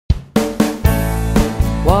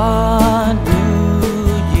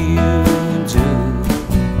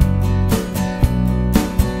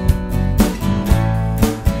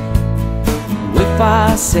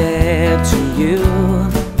I said to you,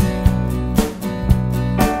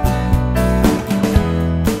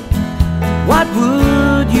 what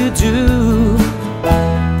would you do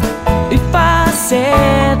if I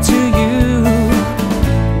said to you,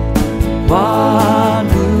 what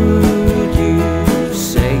would you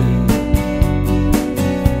say?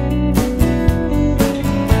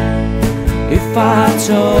 If I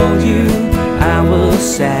told you I was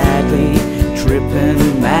sadly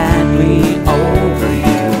tripping madly over you,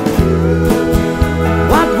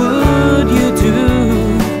 what would you do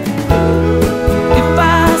if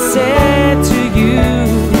I said to you,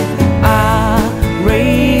 I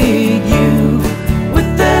rate you with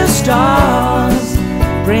the stars?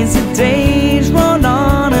 Praise the days run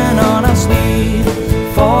on and on. I sleep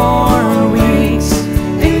for weeks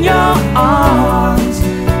in your arms.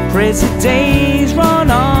 Praise the days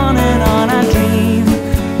run on and on. I dream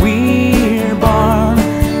we're born.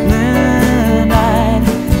 The night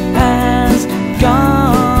has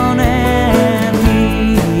gone and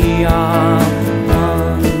we are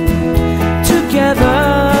one. Together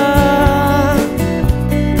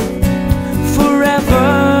forever.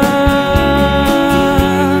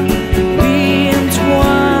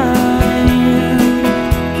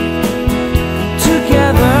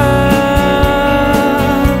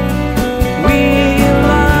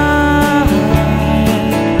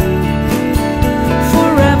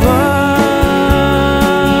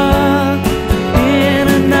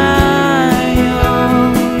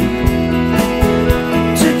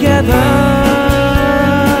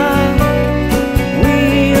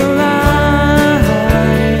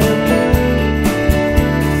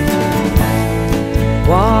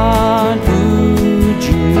 What would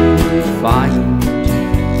you find?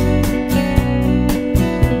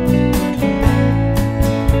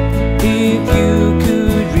 If you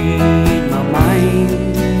could read my mind,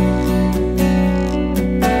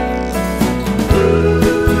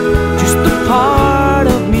 just the part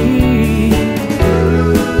of me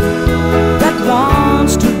that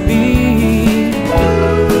wants to be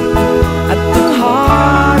at the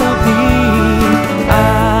heart of thee. I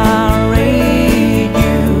rate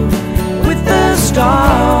you with the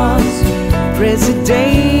stars. Praise the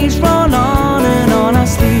days run on and on. I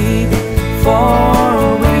sleep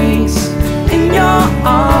for weeks in your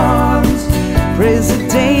arms. Praise the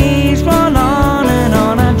days run on and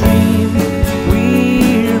on. I dream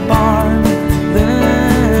we're born. The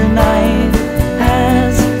night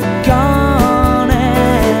has gone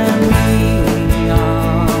and we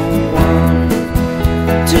are one.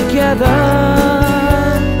 Together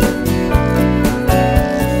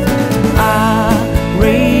I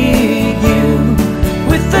rate you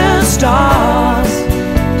with the stars.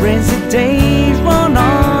 Praise the day